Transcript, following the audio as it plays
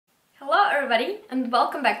everybody and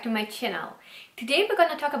welcome back to my channel. Today we're going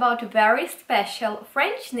to talk about a very special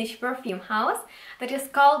French niche perfume house that is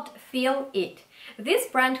called FIILIT. This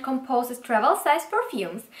brand composes travel-size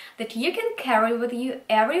perfumes that you can carry with you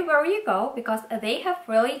everywhere you go because they have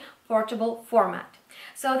really portable format.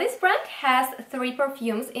 So this brand has 3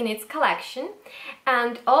 perfumes in its collection,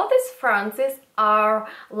 and all these fragrances are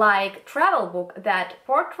like travel book that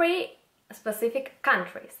portray specific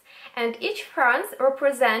countries, and each fragrance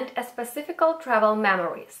represent a specific travel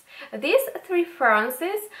memories. These 3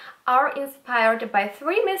 fragrances are inspired by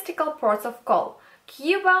 3 mystical ports of call: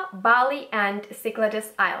 Cuba, Bali and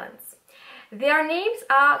CYCLADES Islands. Their names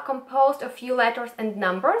are composed of few letters and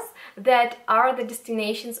numbers that are the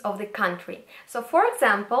destinations of the country. So for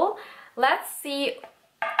example, let's see.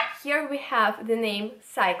 Here we have the name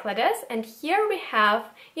CYCLADES, and here we have,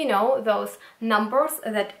 you know, those numbers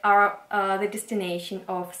that are the destination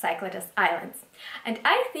of CYCLADES Islands. And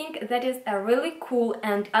I think that is a really cool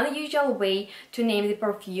and unusual way to name the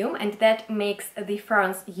perfume, and that makes the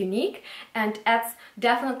fragrance unique and adds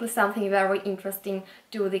definitely something very interesting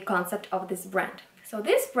to the concept of this brand. So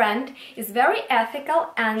this brand is very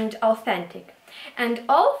ethical and authentic, and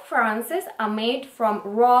all fragrances are made from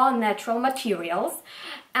raw natural materials,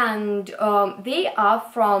 and they are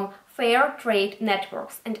from fair trade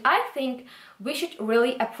networks. And I think we should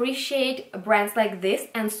really appreciate brands like this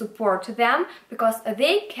and support them, because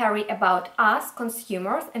they care about us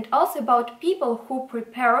consumers and also about people who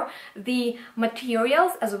prepare the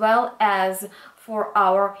materials as well as for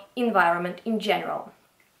our environment in general.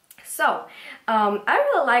 So, I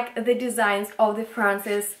really like the designs of the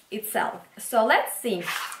fragrances itself. So let's see.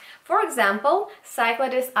 For example,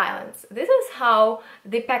 CYCLADES Islands. This is how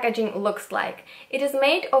the packaging looks like. It is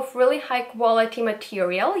made of really high quality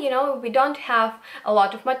material. You know, we don't have a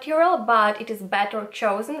lot of material, but it is better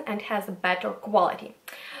chosen and has better quality.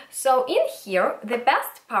 So in here, the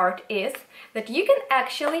best part is that you can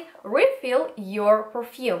actually refill your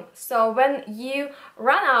perfume. So when you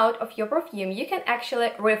run out of your perfume, you can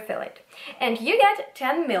actually refill it. And you get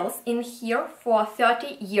 10 ml in here for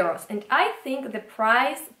 30 euros. And I think the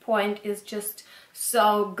price point is just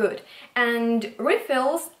so good. And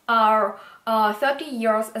refills are 30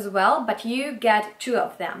 euros as well, but you get 2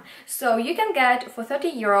 of them. So you can get for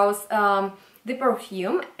 30 euros the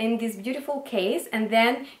perfume in this beautiful case, and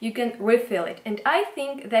then you can refill it. And I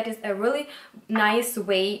think that is a really nice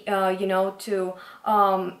way, you know, to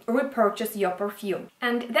repurchase your perfume.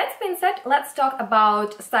 And that being said, let's talk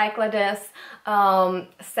about CYCLADES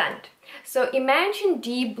scent. So imagine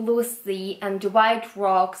deep blue sea and white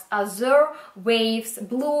rocks, azure waves,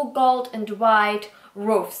 blue, gold and white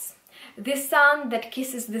roofs. The sun that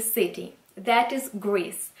kisses the city, that is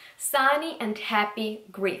Greece. Sunny and happy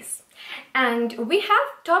Greece. And we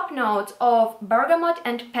have top notes of Bergamot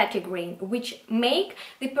and Petit-Grain, which make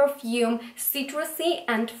the perfume citrusy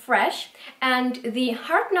and fresh, and the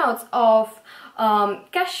heart notes of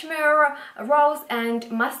Cashmeran, rose and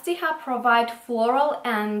Mastiha provide floral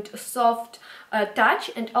and soft touch,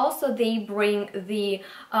 and also they bring the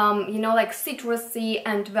you know, like citrusy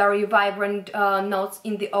and very vibrant notes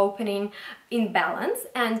in the opening in balance.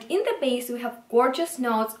 And in the base we have gorgeous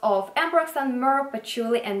notes of Ambroxan, Myrrh,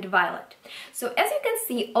 Patchouli and violet. So as you can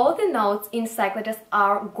see, all the notes in CYCLADES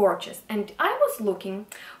are gorgeous, and I was looking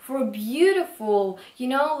for a beautiful, you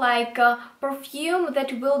know, like perfume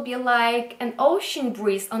that will be like an ocean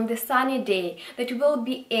breeze on the sunny day, that will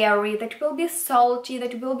be airy, that will be salty,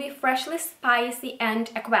 that will be freshly spicy and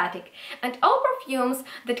aquatic. And all perfumes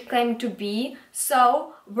that claim to be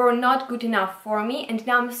so were not good enough for me, and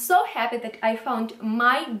now I'm so happy that I found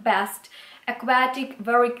my best aquatic,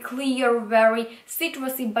 very clear, very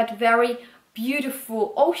citrusy but very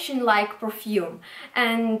beautiful ocean-like perfume.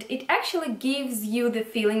 And it actually gives you the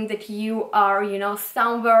feeling that you are, you know,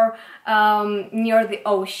 somewhere near the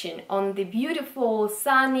ocean on the beautiful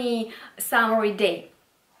sunny summery day.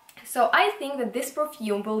 So I think that this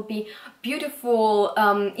perfume will be beautiful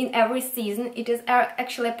in every season. It is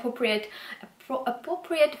actually appropriate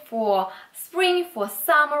for spring, for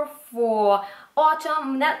summer, for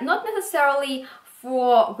autumn, not necessarily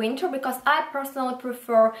for winter, because I personally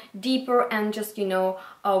prefer deeper and just, you know,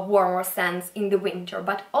 warmer scents in the winter.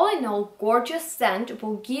 But all in all, gorgeous scent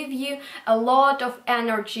will give you a lot of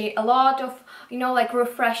energy, a lot of, you know, like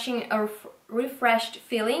refreshing or refreshed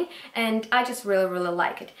feeling, and I just really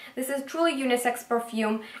like it. This is truly unisex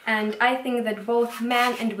perfume, and I think that both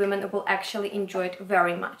men and women will actually enjoy it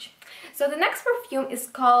very much. So the next perfume is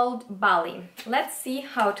called BALI. Let's see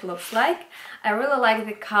how it looks like. I really like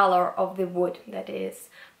the color of the wood that it is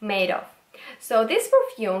made of. So this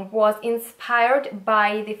perfume was inspired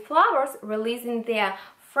by the flowers releasing their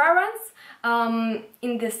fragrance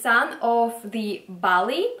in the sun of the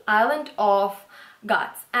Bali, island of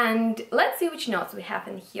gods. And let's see which notes we have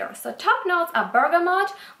in here. So top notes are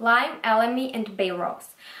bergamot, lime, elemi and bay rose.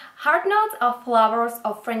 Heart notes are flowers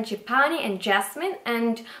of Frangipani and Jasmine,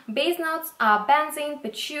 and base notes are benzoin,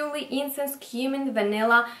 patchouli, incense, cumin,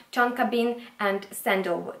 vanilla, tonka bean and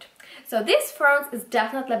sandalwood. So this fragrance is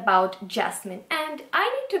definitely about jasmine, and I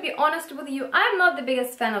need to be honest with you, I'm not the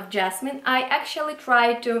biggest fan of jasmine. I actually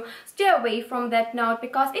try to stay away from that note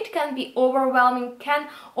because it can be overwhelming, can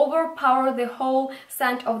overpower the whole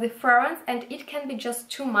scent of the fragrance, and it can be just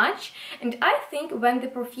too much. And I think when the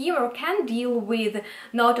perfumer can deal with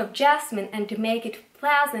note of jasmine and make it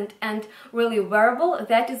pleasant and really wearable,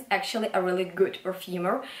 that is actually a really good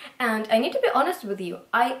perfumer. And I need to be honest with you,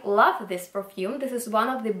 I love this perfume. This is one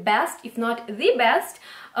of the best, if not the best,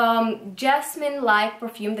 jasmine-like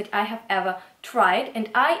perfume that I have ever tried, and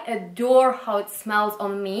I adore how it smells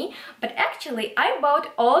on me. But actually I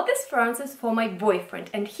bought all these fragrances for my boyfriend,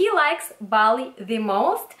 and he likes Bali the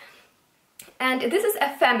most. And this is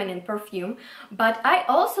a feminine perfume, but I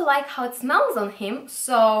also like how it smells on him,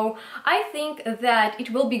 so I think that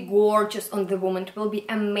it will be gorgeous on the woman, it will be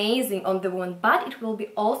amazing on the woman, but it will be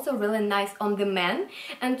also really nice on the man.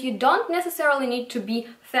 And you don't necessarily need to be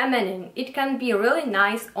feminine, it can be really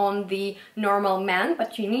nice on the normal man,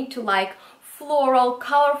 but you need to like floral,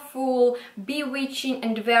 colorful, bewitching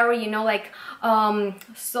and very, you know, like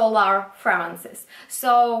solar fragrances.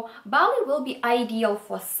 So Bali will be ideal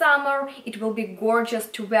for summer, it will be gorgeous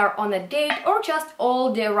to wear on a date or just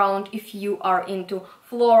all day round if you are into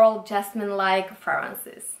floral, jasmine-like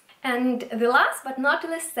fragrances. And the last but not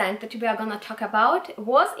least scent that we are gonna talk about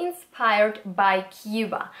was inspired by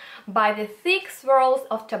Cuba, by the thick swirls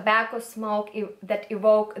of tobacco smoke that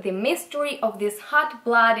evoke the mystery of this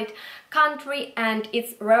hot-blooded country and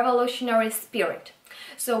its revolutionary spirit.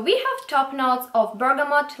 So we have top notes of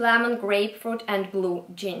bergamot, lemon, grapefruit and blue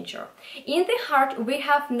ginger. In the heart we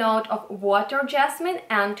have note of water jasmine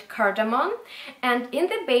and cardamom, and in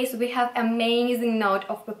the base we have amazing note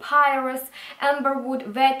of papyrus,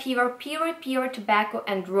 amberwood, vetiver, piri tobacco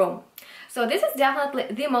and rum. So this is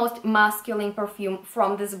definitely the most masculine perfume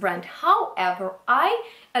from this brand. However, I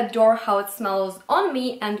adore how it smells on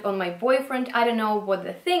me and on my boyfriend. I don't know what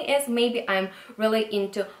the thing is, maybe I'm really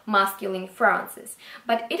into masculine fragrances.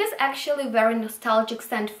 But it is actually a very nostalgic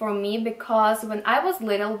scent for me because when I was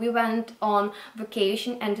little we went on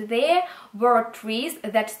vacation and there were trees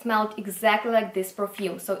that smelled exactly like this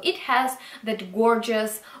perfume. So it has that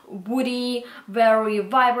gorgeous, woody, very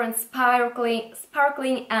vibrant,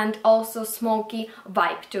 sparkling and also smoky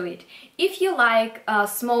vibe to it. If you like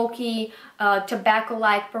smoky,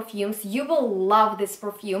 tobacco-like perfumes, you will love this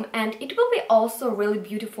perfume, and it will be also really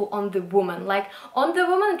beautiful on the woman. Like on the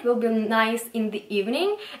woman it will be nice in the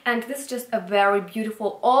evening, and this is just a very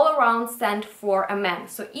beautiful all-around scent for a man.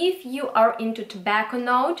 So if you are into tobacco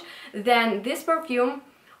note, then this perfume,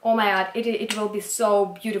 oh my god, it will be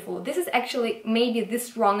so beautiful. This is actually maybe the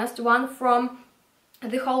strongest one from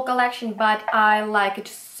the whole collection, but I like it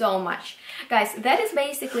so much. Guys, that is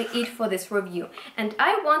basically it for this review, and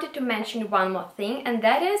I wanted to mention one more thing, and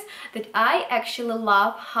that is that I actually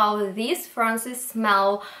love how these fragrances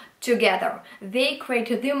smell together. They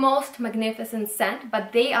create the most magnificent scent,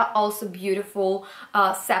 but they are also beautiful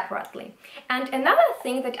separately. And another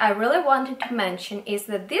thing that I really wanted to mention is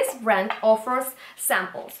that this brand offers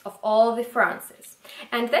samples of all the fragrances,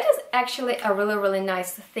 and that is actually a really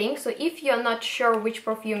nice thing. So if you're not sure which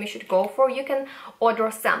perfume you should go for, you can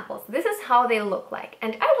order samples. This is how they look like,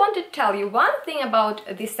 and I want to tell you one thing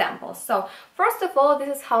about the samples. So first of all,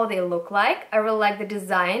 this is how they look like. I really like the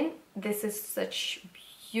design. This is such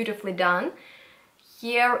beautifully done.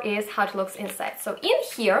 Here is how it looks inside. So in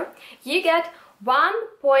here you get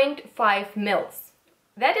 1.5 mils.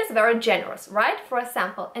 That is very generous, right, for a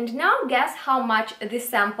sample. And now guess how much this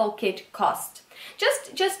sample kit cost.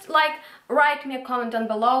 Just like write me a comment down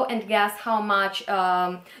below and guess how much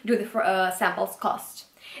do the samples cost.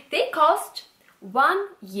 They cost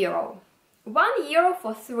 €1. €1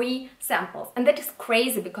 for 3 samples, and that is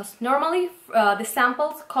crazy because normally the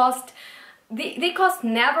samples cost they cost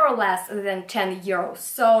never less than €10,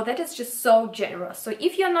 so that is just so generous. So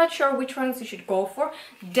if you're not sure which ones you should go for,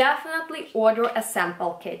 definitely order a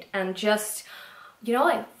sample kit and just, you know,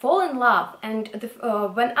 like fall in love. And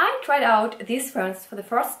when I tried out these fragrances for the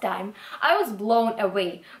first time, I was blown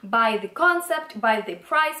away by the concept, by the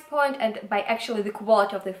price point, and by actually the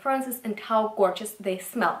quality of the fragrances and how gorgeous they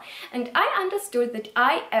smell. And I understood that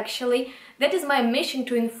that is my mission,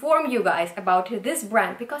 to inform you guys about this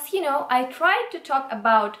brand, because, you know, I tried to talk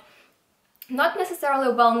about not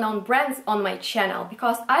necessarily well-known brands on my channel,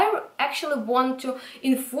 because I actually want to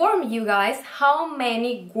inform you guys how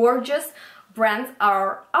many gorgeous brands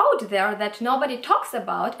are out there that nobody talks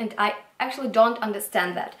about, and I actually don't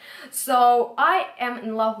understand that. So I am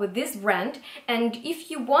in love with this brand, and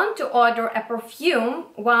if you want to order a perfume,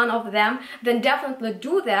 one of them, then definitely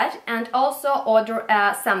do that, and also order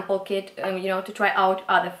a sample kit, you know, to try out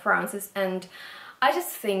other fragrances. And I just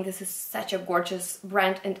think this is such a gorgeous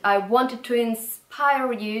brand, and I wanted to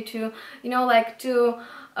inspire you to, you know, like to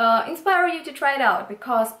inspire you to try it out,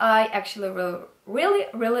 because I actually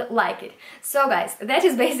really like it. So guys, that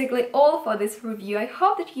is basically all for this review. I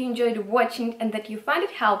hope that you enjoyed watching and that you find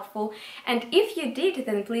it helpful, and if you did,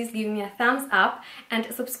 then please give me a thumbs up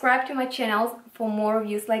and subscribe to my channel for more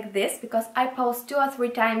reviews like this, because I post 2 or 3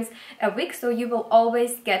 times a week, so you will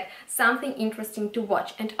always get something interesting to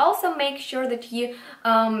watch. And also make sure that you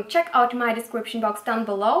check out my description box down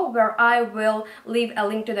below, where I will leave a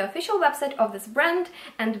link to the official website of this brand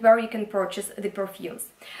and where you can purchase the perfumes.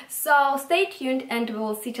 So stay tuned, and we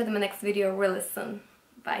will see each other in the next video really soon.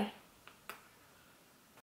 Bye!